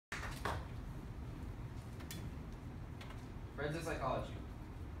Forensic psychology.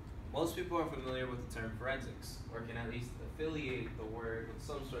 Most people are familiar with the term forensics, or can at least affiliate the word with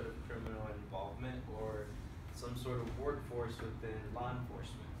some sort of criminal involvement or some sort of workforce within law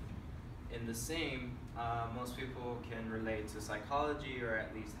enforcement. In the same, most people can relate to psychology or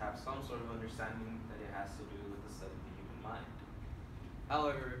at least have some sort of understanding that it has to do with the study of the human mind.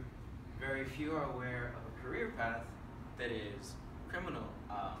 However, very few are aware of a career path that is criminal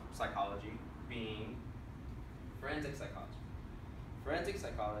psychology, being forensic psychology. Forensic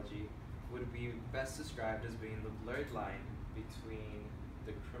psychology would be best described as being the blurred line between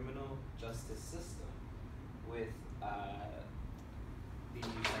the criminal justice system with the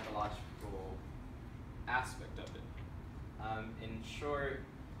psychological aspect of it. In short,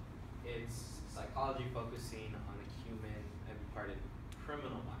 it's psychology focusing on the human and part of the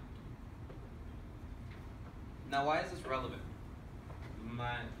criminal mind. Now, why is this relevant?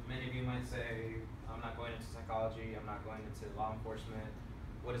 Many of you might say, I'm not going into psychology, I'm not going into law enforcement.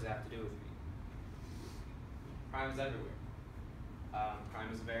 What does it have to do with me? Crime is everywhere. Crime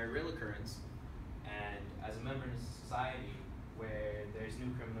is a very real occurrence, and as a member in a society where there's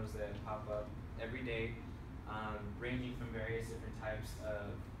new criminals that pop up every day, ranging from various different types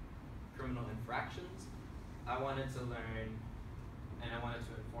of criminal infractions, I wanted to learn and I wanted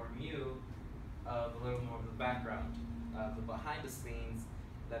to inform you of a little more of the background, the behind the scenes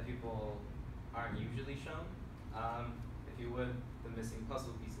that people aren't usually shown. If you would, the missing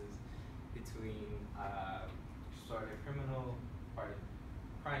puzzle pieces between sort of criminal part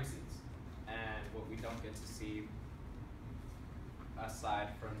of crime scenes and what we don't get to see aside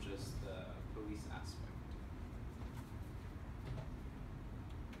from just the police aspect.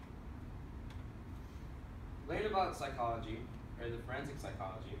 Learning about psychology, or the forensic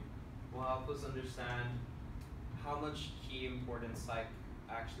psychology, will help us understand how much key importance psych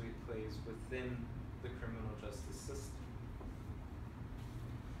actually plays within the criminal justice system.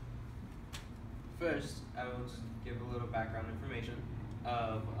 First, I will just give a little background information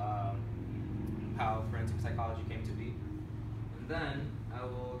of how forensic psychology came to be, and then I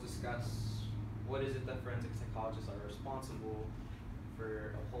will discuss what is it that forensic psychologists are responsible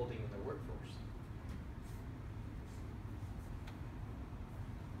for upholding in their workforce.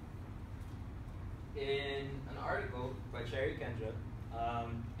 In an article by Cherry Kendra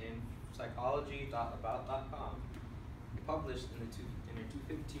in psychology.about.com, published in her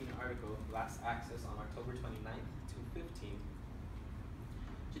 215 article, Last Access on October 29th, 2015,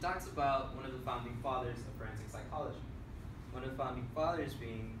 she talks about one of the founding fathers of forensic psychology. One of the founding fathers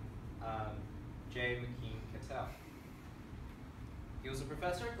being J. McKean Cattell. He was a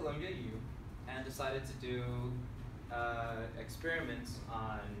professor at Columbia U and decided to do experiments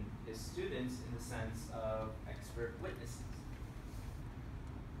on his students in the sense of expert witnesses.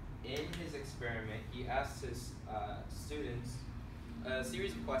 In his experiment, he asked his students a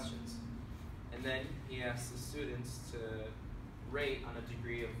series of questions, and then he asked the students to rate on a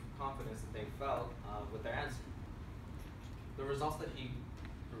degree of confidence that they felt with their answer. The results that he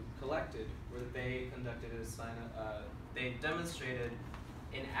collected were that they conducted they demonstrated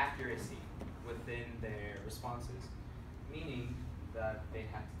inaccuracy within their responses, meaning that they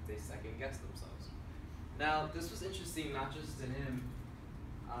second guess themselves. Now, this was interesting not just to him,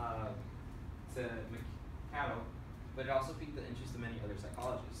 to McCaddle, but it also piqued the interest of many other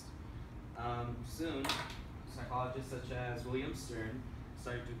psychologists. Soon, psychologists such as William Stern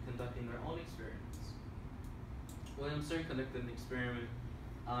started conducting their own experiments. William Stern conducted an experiment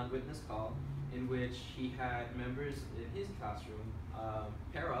on witness call in which he had members in his classroom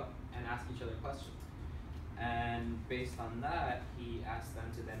pair up and ask each other questions. And based on that, he asked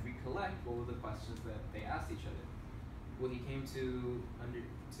them to then recollect what were the questions that they asked each other. What he came to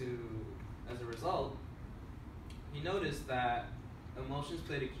as a result, he noticed that emotions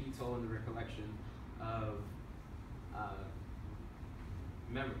played a key toll in the recollection of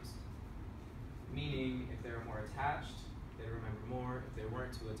memories. Meaning, if they were more attached, they'd remember more. If they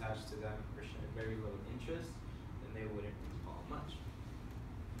weren't too attached to them or showed very little interest, then they wouldn't recall much.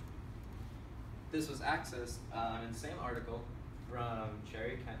 This was accessed in the same article from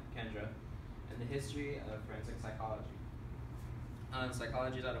Cherry Kendra in the history of forensic psychology on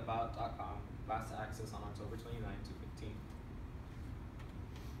psychology.about.com, last access on October 29, 2015.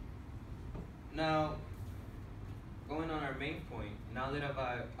 Now, going on our main point, now that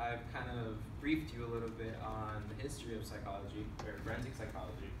I've kind of briefed you a little bit on the history of psychology, or forensic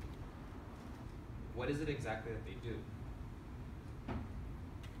psychology, what is it exactly that they do?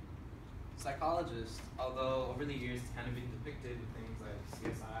 Psychologists, although over the years it's kind of been depicted with things like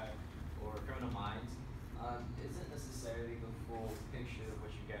CSI or Criminal Minds, isn't necessarily the full picture of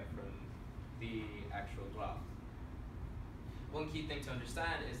what you get from the actual job. one key thing to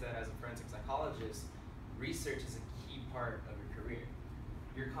understand is that as a forensic psychologist, research is a key part of your career.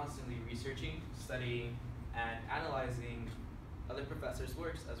 You're constantly researching, studying, and analyzing other professors'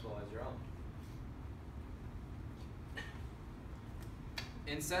 works as well as your own.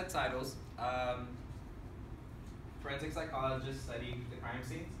 In said titles, forensic psychologists study the crime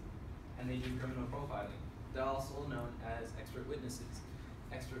scenes and they do criminal profiling. They're also known as expert witnesses.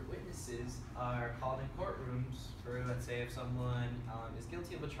 Expert witnesses are called in courtrooms for, let's say, if someone is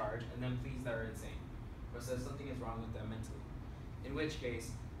guilty of a charge and then pleads that are insane, or says something is wrong with them mentally. In which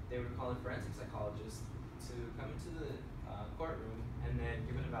case, they would call a forensic psychologist to come into the courtroom and then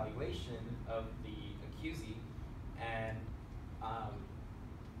give an evaluation of the accusee and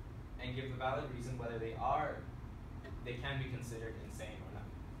give the valid reason whether they can be considered insane or not.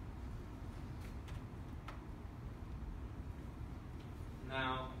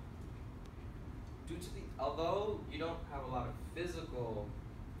 Now, although you don't have a lot of physical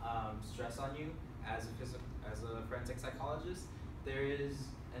stress on you as a forensic psychologist, there is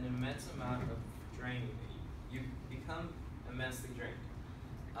an immense amount of draining that you become immensely drained.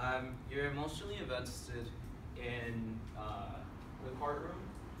 You're emotionally invested in the courtroom,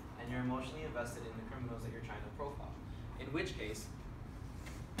 and you're emotionally invested in the criminals that you're trying to profile. In which case,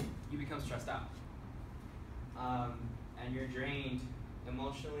 you become stressed out, and you're drained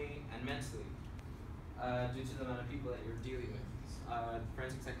emotionally and mentally due to the amount of people that you're dealing with.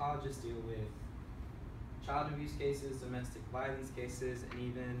 Forensic psychologists deal with child abuse cases, domestic violence cases, and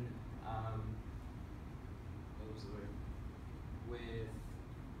even with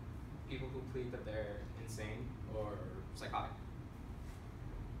people who plead that they're insane or psychotic.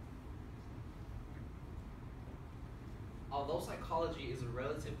 Although forensic psychology is a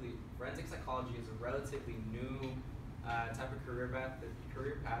relatively new type of career path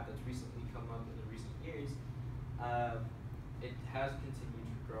that's recently come up in the recent years, it has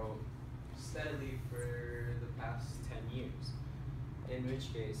continued to grow steadily for the past 10 years. In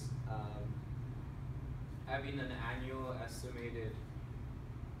which case, having an annual estimated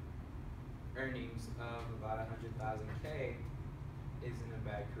earnings of about 100,000 K isn't a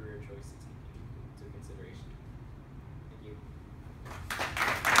bad career choice to take into consideration.